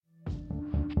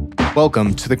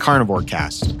Welcome to the Carnivore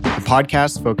Cast, a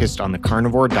podcast focused on the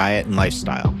carnivore diet and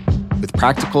lifestyle, with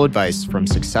practical advice from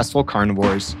successful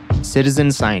carnivores,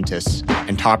 citizen scientists,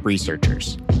 and top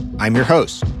researchers. I'm your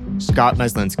host, Scott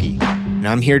Myslinski, and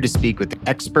I'm here to speak with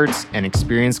experts and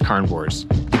experienced carnivores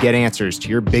to get answers to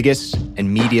your biggest and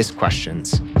meatiest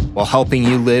questions while helping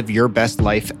you live your best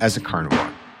life as a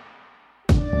carnivore.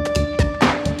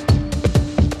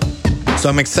 So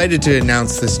I'm excited to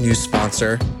announce this new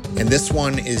sponsor, and this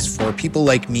one is for people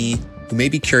like me who may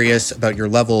be curious about your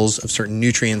levels of certain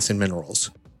nutrients and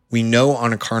minerals. We know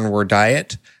on a carnivore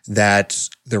diet that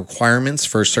the requirements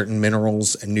for certain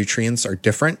minerals and nutrients are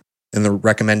different than the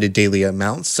recommended daily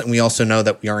amounts, and we also know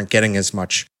that we aren't getting as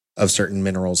much of certain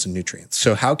minerals and nutrients.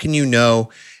 So how can you know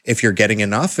if you're getting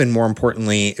enough, and more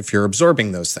importantly, if you're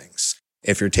absorbing those things?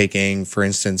 If you're taking, for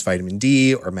instance, vitamin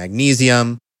D or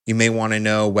magnesium, you may want to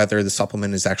know whether the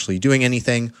supplement is actually doing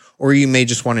anything, or you may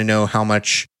just want to know how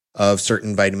much of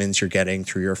certain vitamins you're getting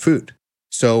through your food.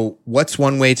 So what's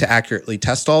one way to accurately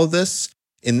test all of this?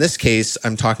 In this case,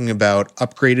 I'm talking about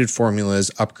Upgraded Formula's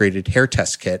Upgraded Hair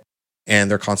Test Kit and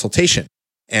their consultation.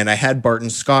 And I had Barton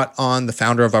Scott on, the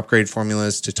founder of Upgraded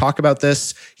Formulas, to talk about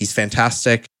this. He's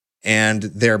fantastic. And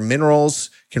their minerals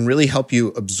can really help you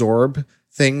absorb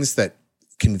things that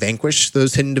can vanquish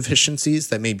those hidden deficiencies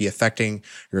that may be affecting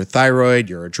your thyroid,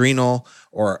 your adrenal,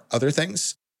 or other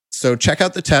things. So check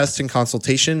out the test and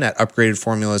consultation at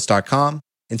upgradedformulas.com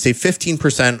and save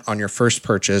 15% on your first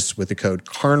purchase with the code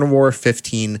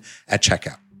Carnivore15 at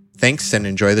checkout. Thanks and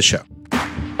enjoy the show.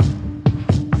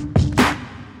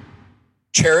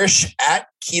 Cherish at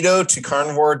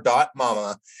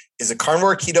keto2carnivore.mama is a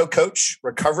carnivore keto coach,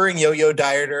 recovering yo-yo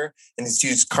dieter, and has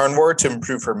used carnivore to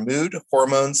improve her mood,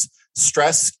 hormones,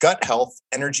 stress, gut health,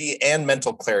 energy, and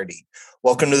mental clarity.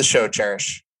 Welcome to the show,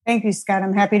 Cherish. Thank you, Scott.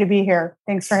 I'm happy to be here.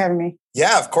 Thanks for having me.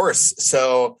 Yeah, of course.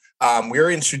 So we were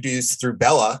introduced through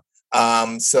Bella.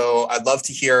 So I'd love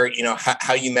to hear,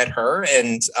 how you met her,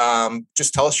 and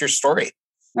just tell us your story.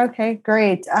 Okay,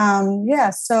 great.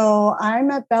 So I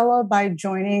met Bella by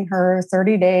joining her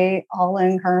 30-day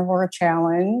all-in carnivore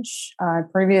challenge. I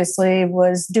previously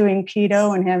was doing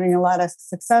keto and having a lot of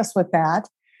success with that,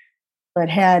 but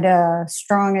had a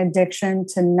strong addiction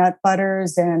to nut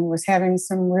butters and was having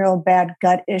some real bad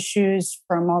gut issues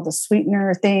from all the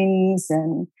sweetener things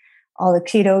and all the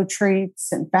keto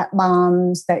treats and fat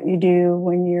bombs that you do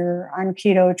when you're on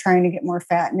keto trying to get more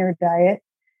fat in your diet.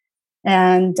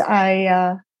 And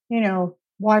I,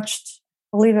 watched,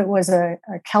 I believe it was a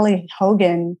Kelly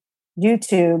Hogan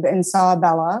YouTube, and saw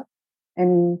Bella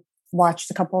and watched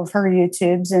a couple of her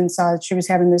YouTubes and saw that she was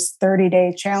having this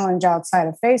 30-day challenge outside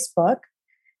of Facebook.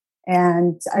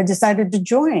 And I decided to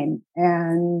join.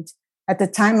 And at the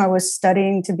time I was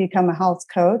studying to become a health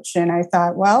coach. And I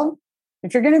thought, well,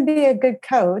 if you're going to be a good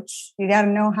coach, you got to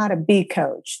know how to be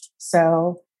coached.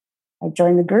 So I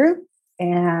joined the group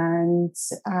and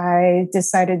I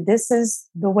decided this is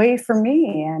the way for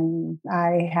me. And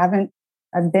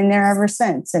I've been there ever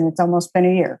since. And it's almost been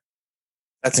a year.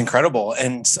 That's incredible.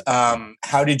 And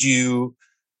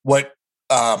what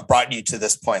brought you to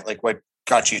this point? Like, what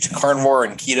got you to carnivore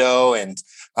and keto? And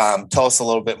tell us a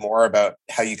little bit more about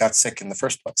how you got sick in the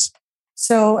first place.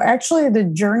 So actually, the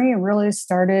journey really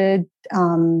started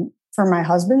for my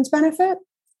husband's benefit.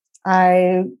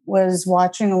 I was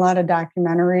watching a lot of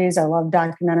documentaries. I love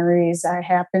documentaries. I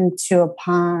happened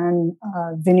upon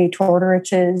Vinnie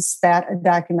Tortorich's Fat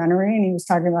documentary, and he was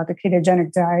talking about the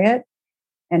ketogenic diet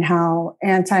and how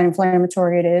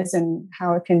anti-inflammatory it is and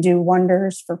how it can do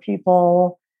wonders for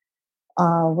people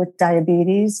with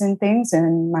diabetes and things.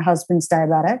 And my husband's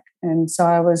diabetic. And so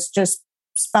I was just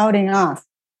spouting off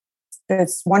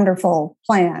this wonderful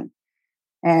plan.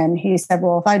 And he said,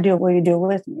 well, if I do it, will you do it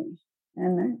with me?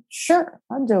 And then, sure,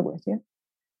 I'll do it with you.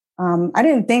 I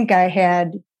didn't think I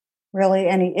had really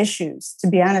any issues, to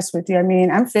be honest with you. I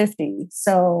mean, I'm 50,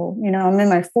 so, I'm in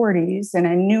my 40s, and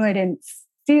I knew I didn't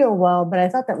feel well, but I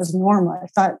thought that was normal. I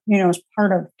thought, it was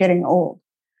part of getting old,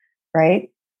 right?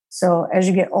 So as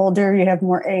you get older, you have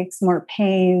more aches, more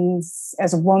pains.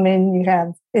 As a woman, you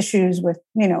have issues with,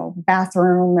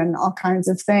 bathroom and all kinds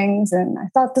of things. And I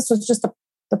thought this was just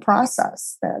the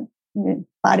process that the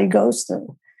body goes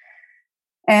through.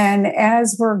 And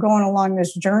as we're going along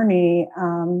this journey,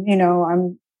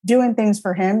 I'm doing things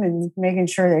for him and making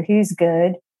sure that he's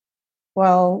good.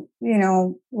 Well,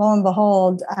 lo and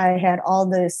behold, I had all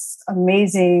this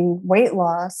amazing weight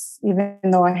loss, even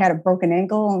though I had a broken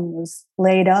ankle and was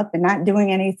laid up and not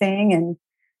doing anything, and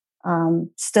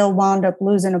still wound up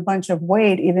losing a bunch of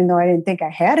weight, even though I didn't think I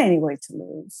had any weight to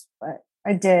lose. But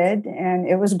I did. And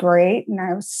it was great. And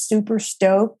I was super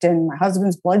stoked. And my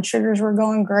husband's blood sugars were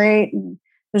going great. And it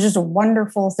was just a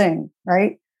wonderful thing,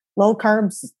 right? Low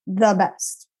carbs, the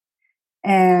best.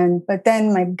 But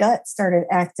then my gut started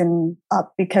acting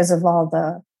up because of all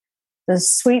the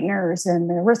sweeteners and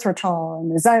the erythritol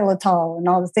and the xylitol and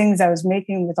all the things I was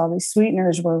making with all these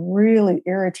sweeteners were really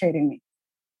irritating me.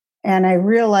 And I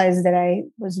realized that I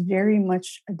was very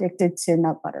much addicted to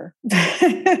nut butter.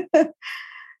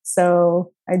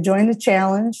 So I joined the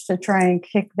challenge to try and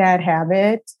kick that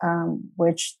habit,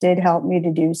 which did help me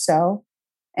to do so.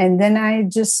 And then I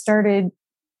just started,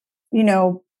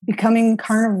 becoming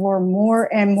carnivore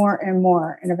more and more and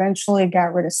more, and eventually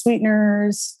got rid of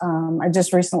sweeteners. I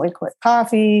just recently quit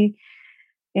coffee,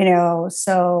 and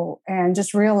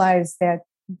just realized that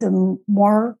the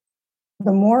more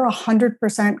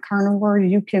 100% carnivore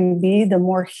you can be, the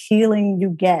more healing you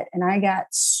get. And I got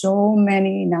so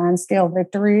many non-scale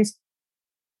victories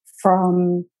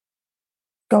from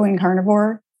going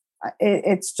carnivore.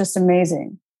 It's just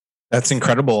amazing. That's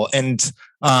incredible. And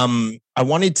I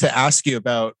wanted to ask you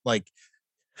about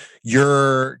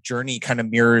your journey kind of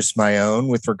mirrors my own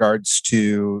with regards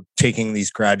to taking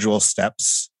these gradual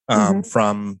steps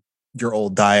from your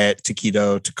old diet to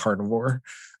keto to carnivore.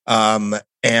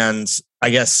 And I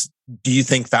guess, do you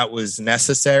think that was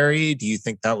necessary? Do you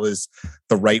think that was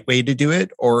the right way to do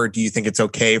it? Or do you think it's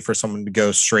okay for someone to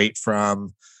go straight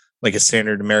from a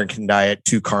standard American diet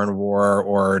to carnivore,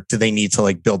 or do they need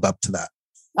to build up to that?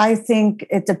 I think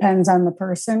it depends on the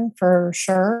person for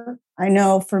sure. I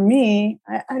know for me,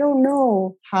 I don't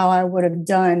know how I would have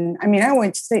done. I mean, I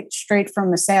went straight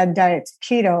from a SAD diet to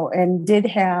keto and did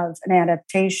have an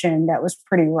adaptation that was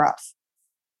pretty rough,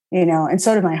 and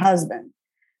so did my husband.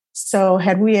 So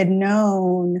had we had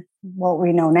known what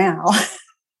we know now,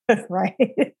 right,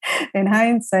 in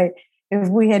hindsight, if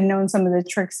we had known some of the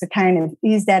tricks to kind of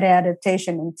ease that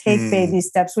adaptation and take baby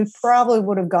steps, we probably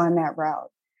would have gone that route.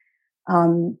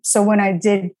 So when I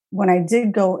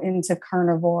did go into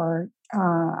carnivore,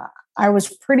 I was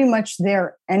pretty much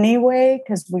there anyway,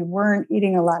 because we weren't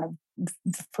eating a lot of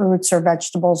fruits or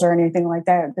vegetables or anything like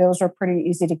that. Those were pretty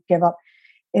easy to give up.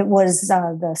 It was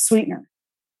the sweetener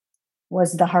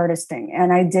was the hardest thing.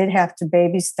 And I did have to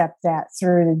baby step that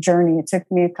through the journey. It took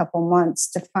me a couple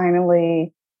months to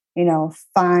finally,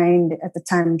 find, at the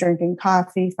time, drinking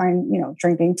coffee,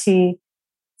 drinking tea,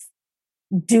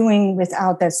 doing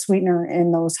without that sweetener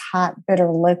in those hot,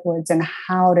 bitter liquids, and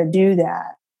how to do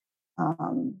that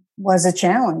was a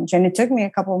challenge. And it took me a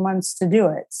couple of months to do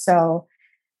it. So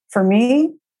for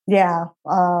me,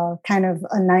 kind of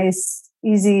a nice,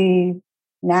 easy,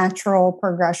 natural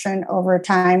progression over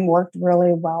time worked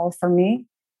really well for me.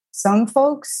 Some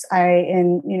folks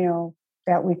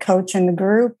that we coach in the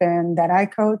group and that I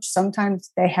coach,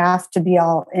 sometimes they have to be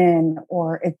all in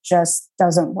or it just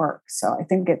doesn't work. So I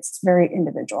think it's very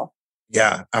individual.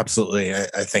 Yeah, absolutely.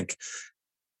 I think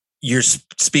you're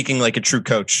speaking like a true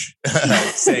coach,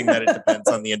 saying that it depends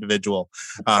on the individual.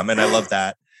 And I love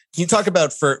that. Can you talk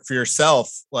about for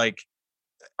yourself, a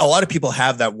lot of people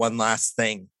have that one last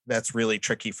thing that's really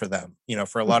tricky for them.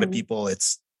 For a lot of people,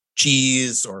 it's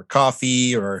cheese or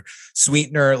coffee or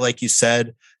sweetener, like you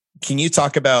said. Can you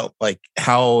talk about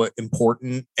how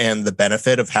important and the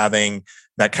benefit of having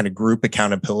that kind of group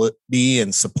accountability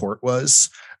and support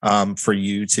was for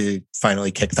you to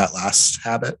finally kick that last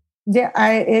habit? Yeah,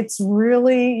 it's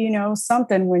really,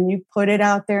 something when you put it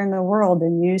out there in the world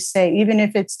and you say, even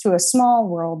if it's to a small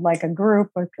world, like a group,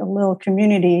 like a little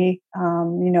community,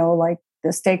 like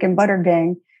the Steak and Butter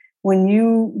Gang, when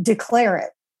you declare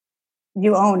it,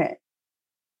 you own it.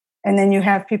 And then you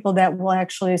have people that will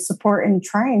actually support and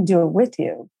try and do it with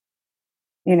you.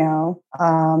 I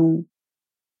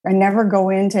never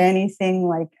go into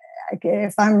anything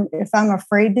if I'm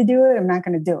afraid to do it, I'm not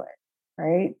going to do it,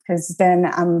 right? Because then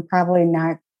I'm probably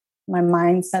not, my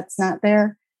mindset's not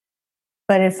there.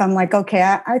 But if I'm okay,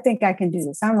 I think I can do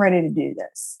this. I'm ready to do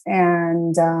this.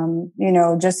 And,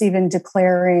 just even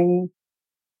declaring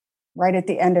right at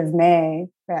the end of May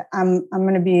that I'm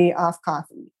going to be off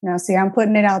coffee. Now, see, I'm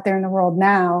putting it out there in the world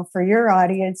now for your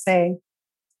audience, say,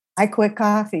 I quit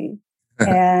coffee.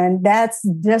 And that's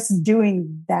just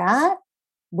doing that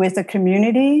with a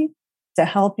community to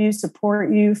help you,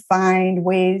 support you, find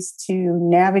ways to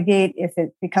navigate if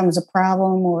it becomes a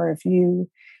problem or if you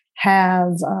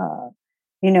have,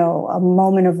 a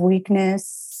moment of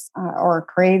weakness or a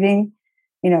craving,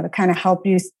 to kind of help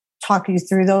you, talk you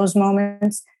through those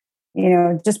moments.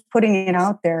 Just putting it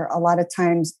out there a lot of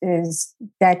times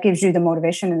that gives you the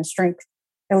motivation and the strength,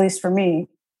 at least for me,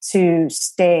 to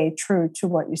stay true to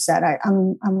what you said.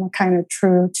 I'm a kind of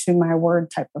true to my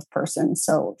word type of person.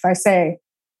 So if I say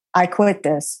I quit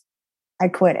this, I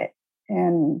quit it,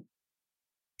 and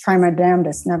try my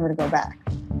damnedest never to go back.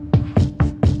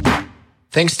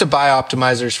 Thanks to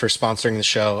Bioptimizers for sponsoring the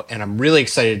show, and I'm really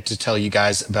excited to tell you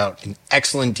guys about an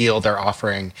excellent deal they're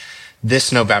offering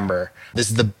this November. This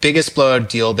is the biggest blowout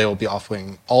deal they will be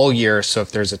offering all year, so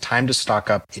if there's a time to stock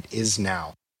up, it is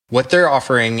now. What they're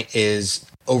offering is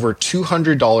over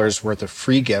 $200 worth of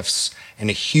free gifts and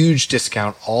a huge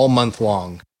discount all month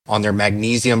long on their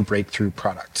Magnesium Breakthrough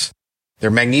product.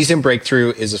 Their Magnesium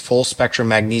Breakthrough is a full spectrum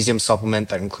magnesium supplement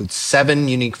that includes 7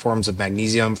 unique forms of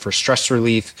magnesium for stress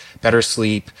relief, better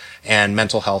sleep, and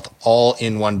mental health, all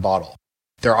in one bottle.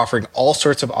 They're offering all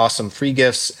sorts of awesome free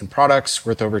gifts and products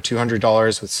worth over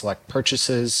 $200 with select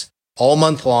purchases. All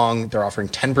month long, they're offering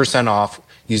 10% off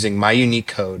using my unique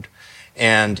code.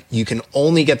 And you can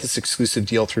only get this exclusive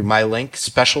deal through my link,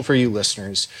 special for you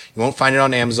listeners. You won't find it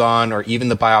on Amazon or even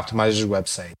the Bioptimizers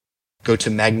website. Go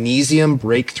to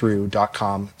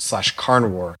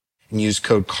magnesiumbreakthrough.com/carnivore and use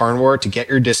code carnivore to get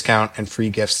your discount and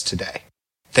free gifts today.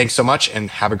 Thanks so much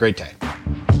and have a great day.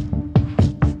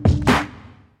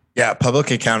 Yeah,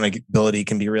 public accountability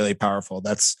can be really powerful.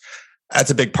 That's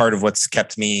a big part of what's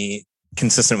kept me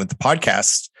consistent with the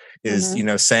podcast is,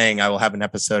 saying I will have an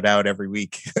episode out every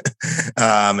week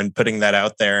and putting that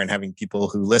out there and having people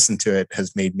who listen to it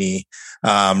has made me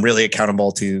really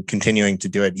accountable to continuing to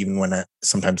do it, even when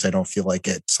sometimes I don't feel like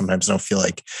it. Sometimes I don't feel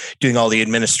like doing all the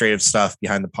administrative stuff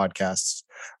behind the podcasts.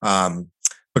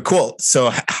 But cool.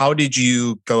 So how did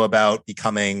you go about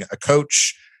becoming a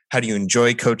coach? How do you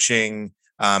enjoy coaching?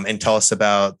 And tell us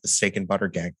about the Steak and Butter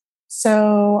Gang.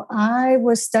 So I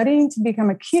was studying to become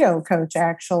a keto coach,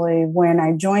 actually, when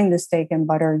I joined the Steak and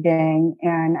Butter Gang.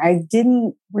 And I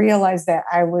didn't realize that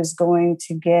I was going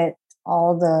to get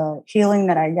all the healing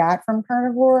that I got from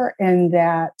Carnivore, and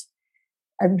that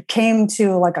I came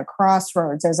to like a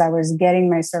crossroads as I was getting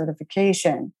my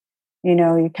certification.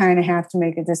 You kind of have to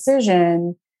make a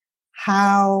decision.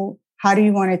 How do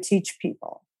you want to teach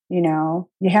people? You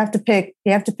have to pick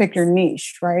your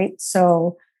niche, right?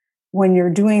 So when you're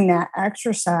doing that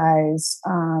exercise,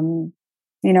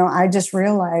 I just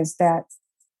realized that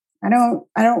I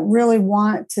don't really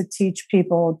want to teach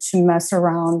people to mess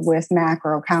around with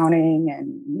macro counting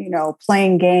and,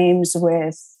 playing games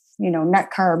with,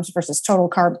 net carbs versus total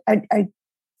carbs. I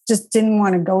just didn't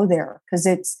want to go there because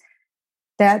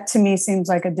that to me seems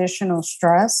like additional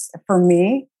stress for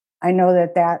me. I know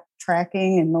that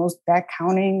tracking and that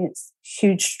counting is a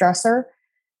huge stressor.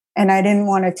 And I didn't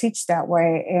want to teach that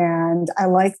way. And I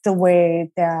liked the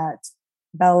way that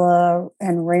Bella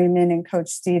and Raymond and Coach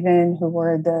Steven, who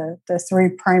were the 3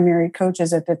 primary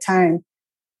coaches at the time,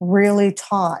 really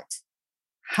taught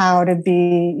how to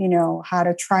be, how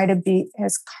to try to be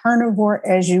as carnivore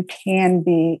as you can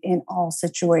be in all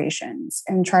situations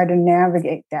and try to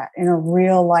navigate that in a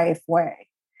real life way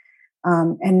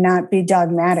and not be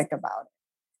dogmatic about it.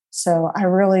 So I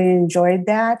really enjoyed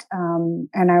that.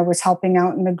 And I was helping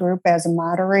out in the group as a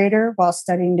moderator while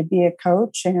studying to be a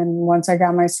coach. And once I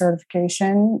got my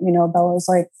certification, Bella was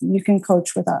like, you can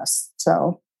coach with us.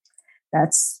 So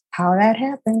that's how that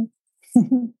happened.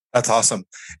 That's awesome.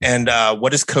 And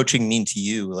what does coaching mean to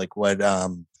you? Like what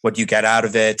do you get out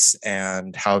of it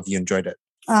and how have you enjoyed it?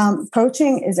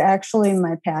 Coaching is actually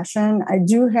my passion. I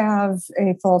do have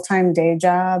a full-time day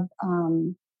job.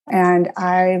 And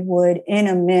I would, in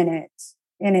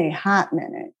a hot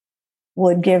minute,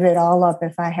 would give it all up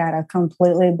if I had a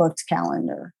completely booked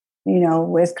calendar,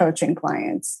 with coaching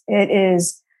clients. It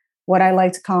is what I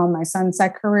like to call my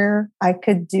sunset career. I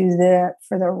could do that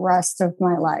for the rest of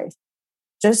my life.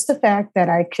 Just the fact that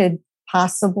I could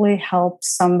possibly help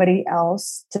somebody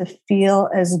else to feel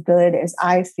as good as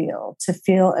I feel, to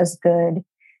feel as good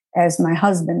as my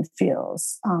husband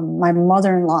feels. My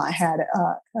mother-in-law had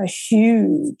a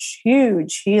huge,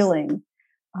 huge healing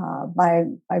by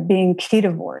being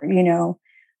ketovore,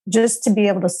 just to be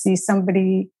able to see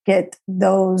somebody get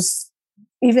those,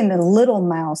 even the little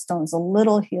milestones, the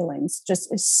little healings,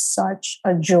 just is such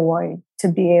a joy to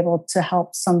be able to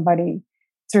help somebody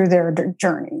through their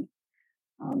journey.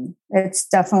 It's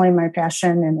definitely my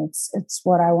passion, and it's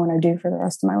what I want to do for the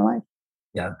rest of my life.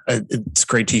 Yeah, it's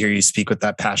great to hear you speak with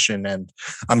that passion, and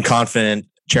I'm confident,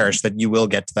 Cherish, that you will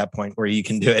get to that point where you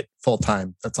can do it full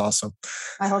time. That's awesome.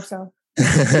 I hope so.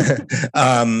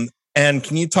 And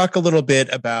can you talk a little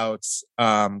bit about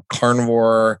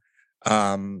carnivore,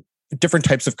 different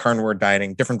types of carnivore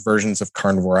dieting, different versions of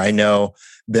carnivore? I know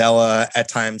Bella at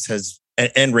times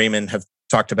and Raymond have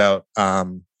talked about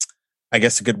I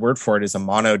guess a good word for it is a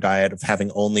mono diet of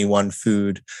having only one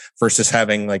food versus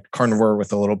having like carnivore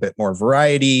with a little bit more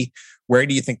variety. Where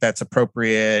do you think that's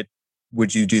appropriate?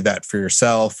 Would you do that for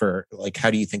yourself, or like,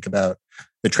 how do you think about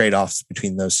the trade-offs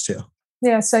between those two?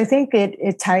 Yeah, so I think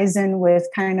it ties in with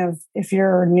kind of, if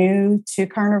you're new to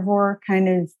carnivore, kind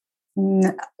of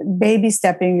baby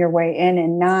stepping your way in,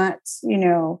 and not,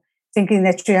 thinking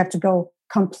that you have to go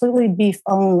completely beef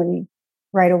only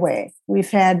right away.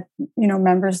 We've had,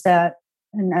 members that,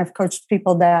 and I've coached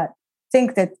people that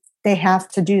think that they have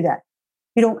to do that.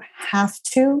 You don't have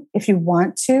to. If you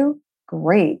want to,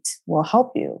 great, we'll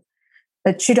help you.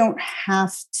 But you don't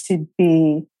have to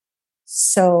be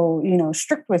so,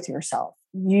 strict with yourself.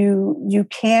 You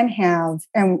can have,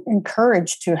 and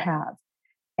encouraged to have,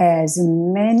 as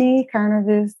many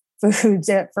carnivore foods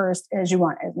at first as you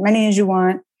want, as many as you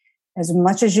want, as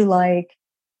much as you like,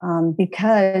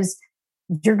 because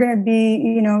you're going to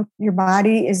be, your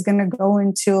body is going to go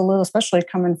into a little, especially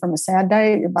coming from a SAD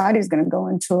diet, your body is going to go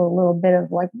into a little bit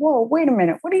of like, whoa, wait a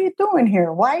minute, what are you doing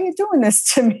here? Why are you doing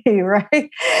this to me? Right.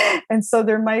 And so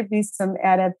there might be some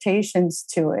adaptations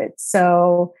to it.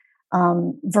 So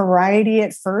variety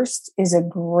at first is a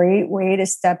great way to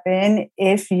step in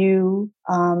if you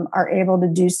are able to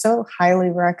do so.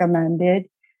 Highly recommended.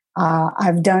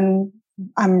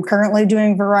 I'm currently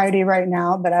doing variety right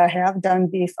now, but I have done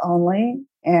beef only.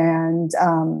 And,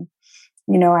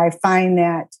 I find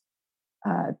that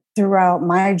throughout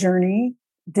my journey,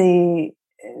 the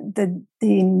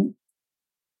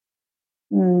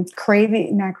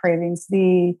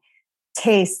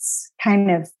tastes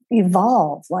kind of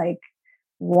evolve. Like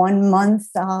 1 month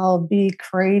I'll be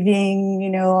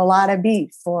craving, a lot of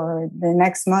beef, or the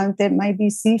next month it might be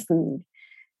seafood.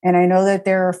 And I know that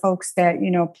there are folks that,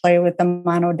 play with the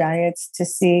mono diets to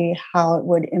see how it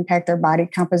would impact their body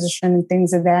composition and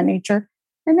things of that nature.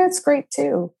 And that's great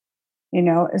too.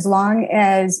 As long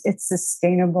as it's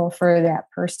sustainable for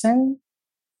that person,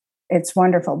 it's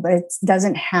wonderful, but it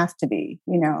doesn't have to be,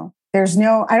 I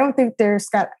don't think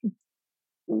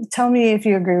tell me if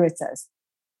you agree with this.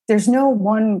 There's no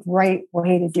one right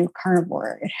way to do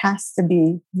carnivore. It has to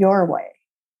be your way.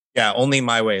 Yeah, only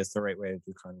my way is the right way to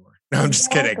do carnivore. No, I'm just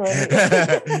kidding.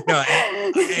 No,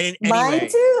 anyway, mine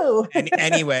too.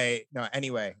 anyway,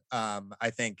 I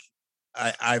think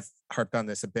I've harped on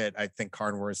this a bit. I think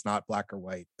carnivore is not black or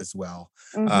white as well.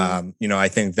 Mm-hmm. I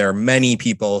think there are many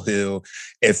people who,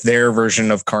 if their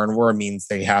version of carnivore means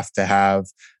they have to have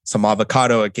some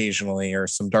avocado occasionally or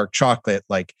some dark chocolate,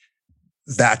 like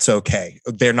that's okay.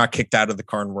 They're not kicked out of the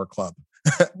carnivore club.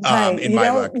 Right. In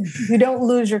my book, you don't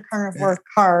lose your carnivore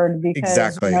card because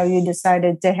exactly. You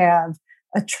decided to have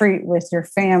a treat with your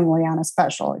family on a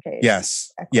special occasion.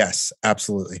 Yes, exactly. Yes,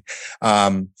 absolutely.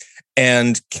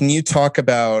 And can you talk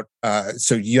about?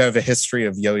 So you have a history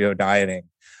of yo-yo dieting.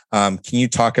 Can you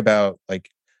talk about like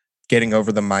getting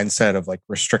over the mindset of like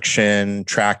restriction,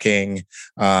 tracking,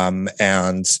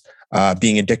 and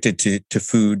being addicted to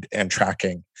food and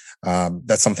tracking?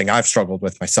 That's something I've struggled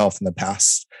with myself in the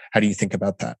past. How do you think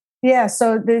about that? Yeah,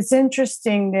 so it's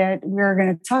interesting that we're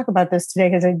going to talk about this today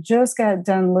because I just got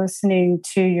done listening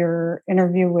to your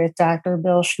interview with Dr.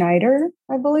 Bill Schneider,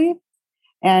 I believe,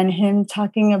 and him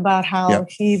talking about how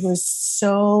he was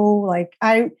so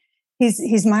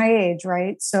he's my age,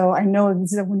 right? So I know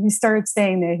that when he started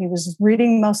saying that, he was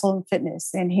reading Muscle and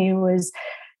Fitness, and he was,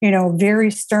 very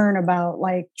stern about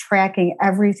like tracking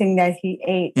everything that he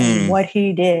ate and what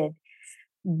he did.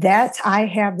 I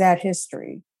have that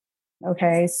history.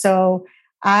 Okay. So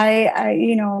I,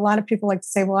 a lot of people like to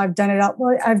say, well, I've done it all.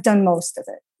 Well, I've done most of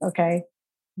it. Okay.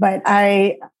 But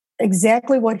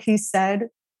exactly what he said,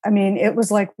 I mean, it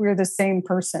was like we're the same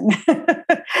person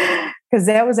because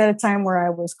that was at a time where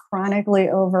I was chronically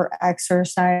over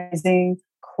exercising,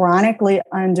 chronically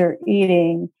under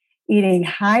eating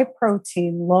high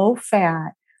protein, low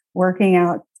fat, working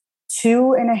out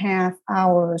 2.5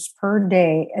 hours per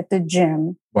day at the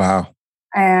gym. Wow.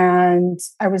 And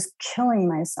I was killing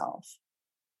myself,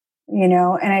 and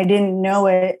I didn't know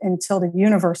it until the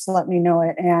universe let me know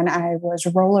it. And I was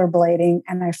rollerblading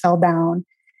and I fell down.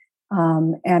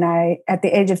 And I, at the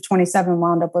age of 27,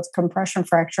 wound up with compression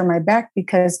fracture in my back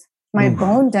because my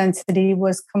bone density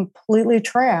was completely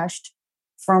trashed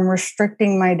from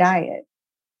restricting my diet,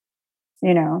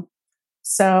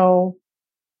 So,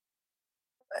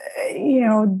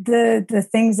 the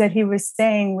things that he was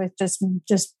saying with just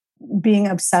being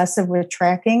obsessive with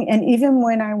tracking. And even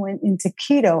when I went into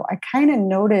keto, I kind of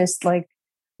noticed like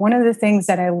one of the things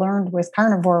that I learned with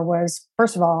carnivore was,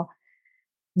 first of all,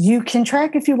 you can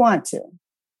track if you want to.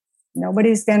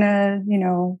 Nobody's going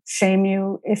to, shame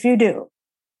you if you do.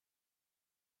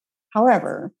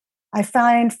 However, I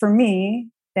find for me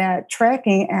that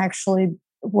tracking actually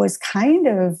was kind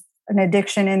of an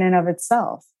addiction in and of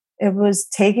itself. It was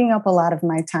taking up a lot of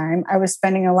my time. I was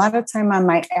spending a lot of time on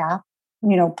my app,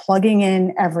 plugging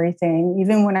in everything,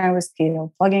 even when I was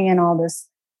keto, plugging in all this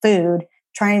food,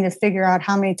 trying to figure out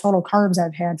how many total carbs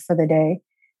I've had for the day.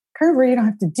 Carnivore, you don't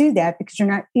have to do that because you're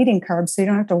not eating carbs, so you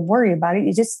don't have to worry about it.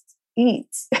 You just eat.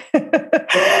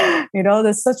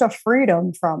 There's such a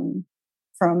freedom from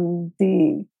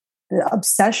the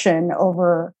obsession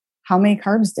over how many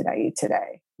carbs did I eat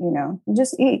today. You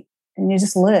just eat and you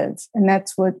just live, and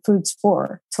that's what food's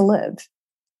for, to live.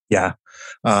 Yeah,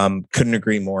 couldn't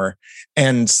agree more.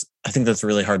 And I think that's a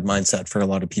really hard mindset for a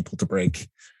lot of people to break.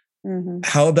 Mm-hmm.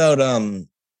 How about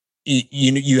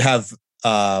you have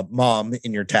mom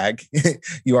in your tag?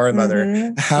 You are a mother.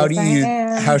 Mm-hmm. How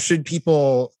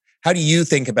do you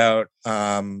think about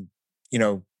how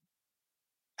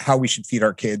we should feed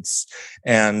our kids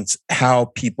and how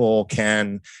people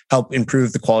can help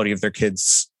improve the quality of their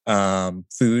kids'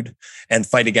 food and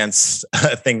fight against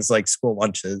things like school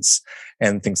lunches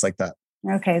and things like that?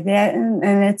 Okay, that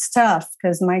and it's tough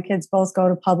because my kids both go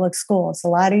to public school. It's a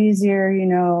lot easier,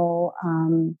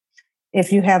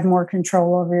 if you have more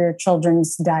control over your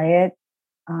children's diet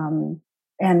and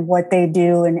what they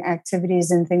do and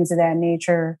activities and things of that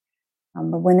nature.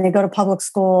 But when they go to public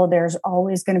school, there's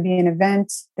always going to be an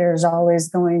event. There's always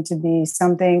going to be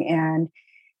something. And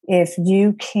if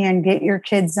you can get your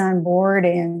kids on board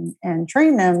and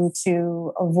train them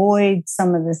to avoid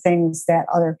some of the things that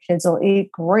other kids will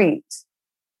eat, great.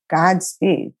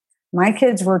 Godspeed. My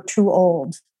kids were too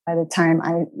old by the time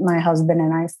my husband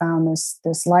and I found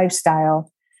this lifestyle.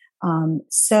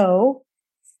 So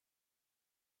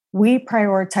we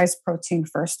prioritize protein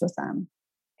first with them.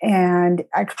 And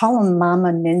I call them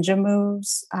mama ninja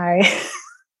moves. I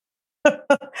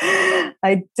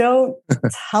don't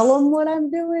tell them what I'm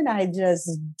doing. I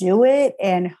just do it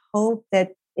and hope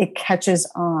that it catches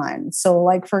on. So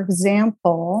like, for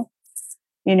example,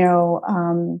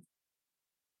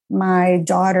 my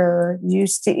daughter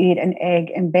used to eat an egg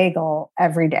and bagel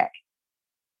every day.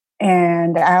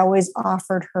 And I always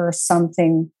offered her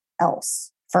something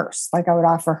else first. Like I would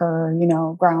offer her,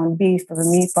 ground beef or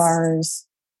meat bars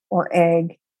or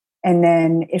egg. And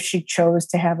then if she chose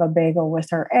to have a bagel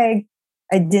with her egg,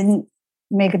 I didn't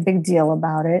make a big deal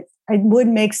about it. I would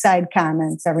make side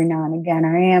comments every now and again.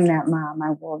 I am that mom.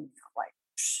 I will,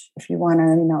 if you want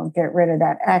to, get rid of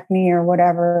that acne or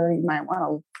whatever, you might want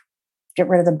to get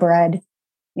rid of the bread,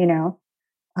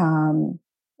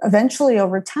 eventually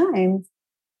over time,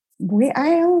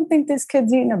 I don't think this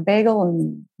kid's eaten a bagel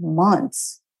in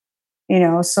months,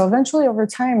 so eventually over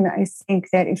time, I think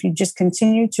that if you just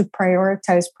continue to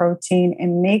prioritize protein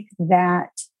and make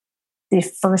that the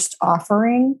first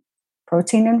offering,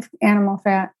 protein and animal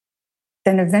fat,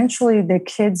 then eventually the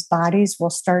kids' bodies will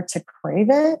start to crave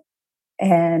it.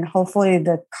 And hopefully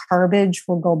the garbage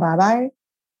will go bye-bye.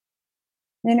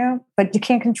 But you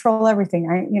can't control everything.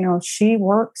 She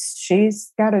works,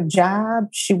 she's got a job,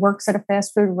 she works at a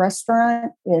fast food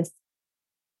restaurant. If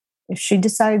she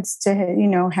decides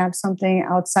to, have something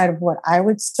outside of what I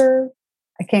would serve,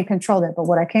 I can't control that. But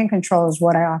what I can control is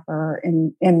what I offer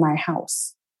in my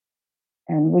house.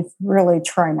 And we really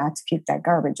try not to keep that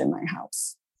garbage in my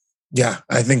house. Yeah,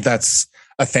 I think that's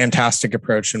a fantastic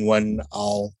approach and one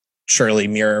I'll surely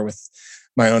mirror with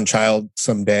my own child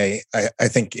someday. I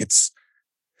think it's,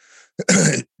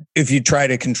 if you try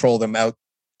to control them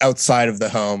outside of the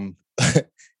home,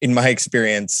 in my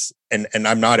experience, and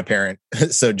I'm not a parent,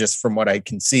 so just from what I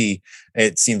can see,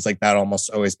 it seems like that almost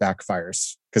always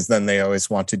backfires because then they always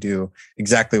want to do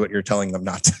exactly what you're telling them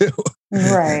not to.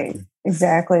 Right.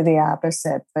 Exactly the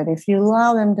opposite. But if you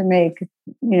allow them to make,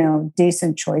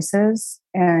 decent choices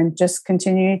and just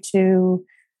continue to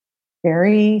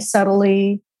very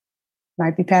subtly,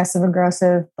 might be passive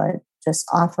aggressive, but just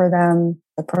offer them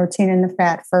the protein and the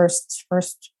fat first,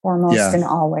 foremost, and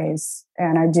always.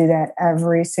 And I do that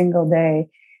every single day.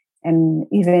 And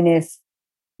even if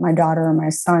my daughter or my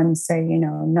son say,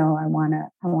 no, I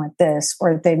want this,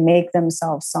 or if they make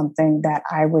themselves something that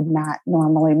I would not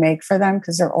normally make for them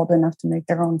because they're old enough to make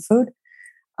their own food.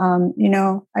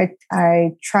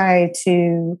 I try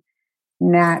to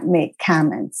not make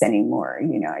comments anymore.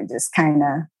 I just kind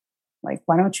of like,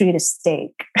 why don't you eat a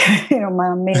steak?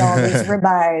 Mom made all these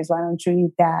ribeyes. Why don't you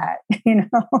eat that?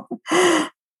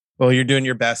 Well, you're doing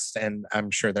your best, and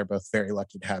I'm sure they're both very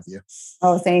lucky to have you.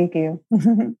 Oh, thank you.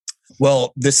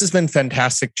 Well, this has been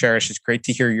fantastic, Cherish. It's great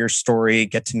to hear your story,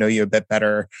 get to know you a bit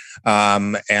better,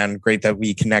 and great that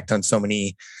we connect on so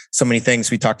many so many things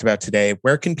we talked about today.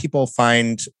 Where can people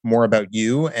find more about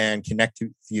you and connect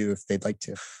with you if they'd like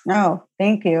to? Oh,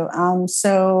 thank you.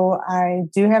 So I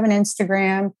do have an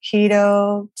Instagram,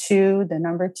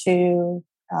 keto2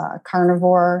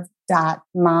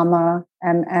 carnivore.mama,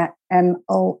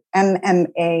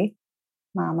 M-O-M-M-A,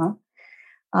 mama.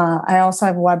 I also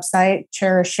have a website,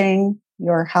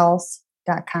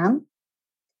 cherishingyourhealth.com.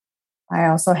 I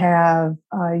also have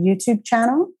a YouTube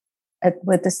channel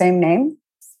with the same name.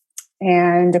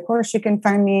 And of course, you can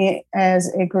find me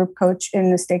as a group coach in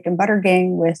the Steak and Butter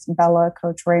Gang with Bella,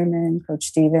 Coach Raymond, Coach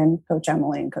Steven, Coach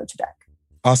Emily, and Coach Deck.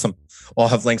 Awesome. Well, I'll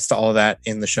have links to all of that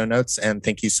in the show notes. And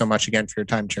thank you so much again for your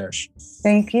time, Cherish.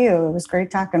 Thank you. It was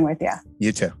great talking with you.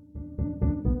 You too.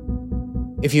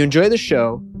 If you enjoy the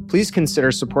show, please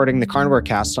consider supporting the Carnivore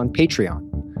Cast on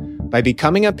Patreon. By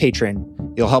becoming a patron,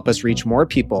 you'll help us reach more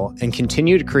people and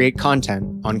continue to create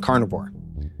content on Carnivore.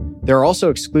 There are also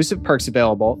exclusive perks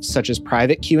available, such as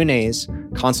private Q&As,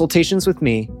 consultations with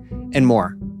me, and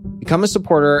more. Become a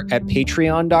supporter at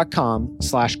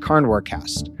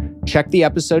patreon.com/carnivorecast. Check the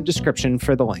episode description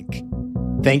for the link.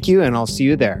 Thank you, and I'll see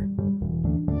you there.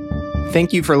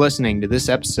 Thank you for listening to this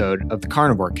episode of the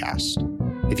Carnivore Cast.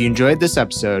 If you enjoyed this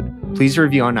episode, please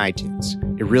review on iTunes.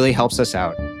 It really helps us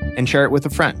out, and share it with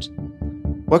a friend.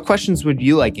 What questions would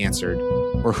you like answered,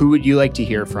 or who would you like to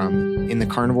hear from in the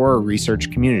carnivore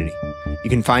research community? You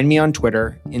can find me on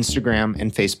Twitter, Instagram,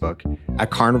 and Facebook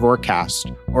at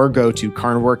CarnivoreCast, or go to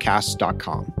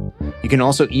carnivorecast.com. You can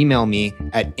also email me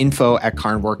at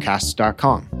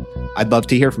info@carnivorecast.com. I'd love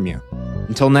to hear from you.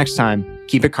 Until next time,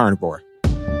 keep it carnivore.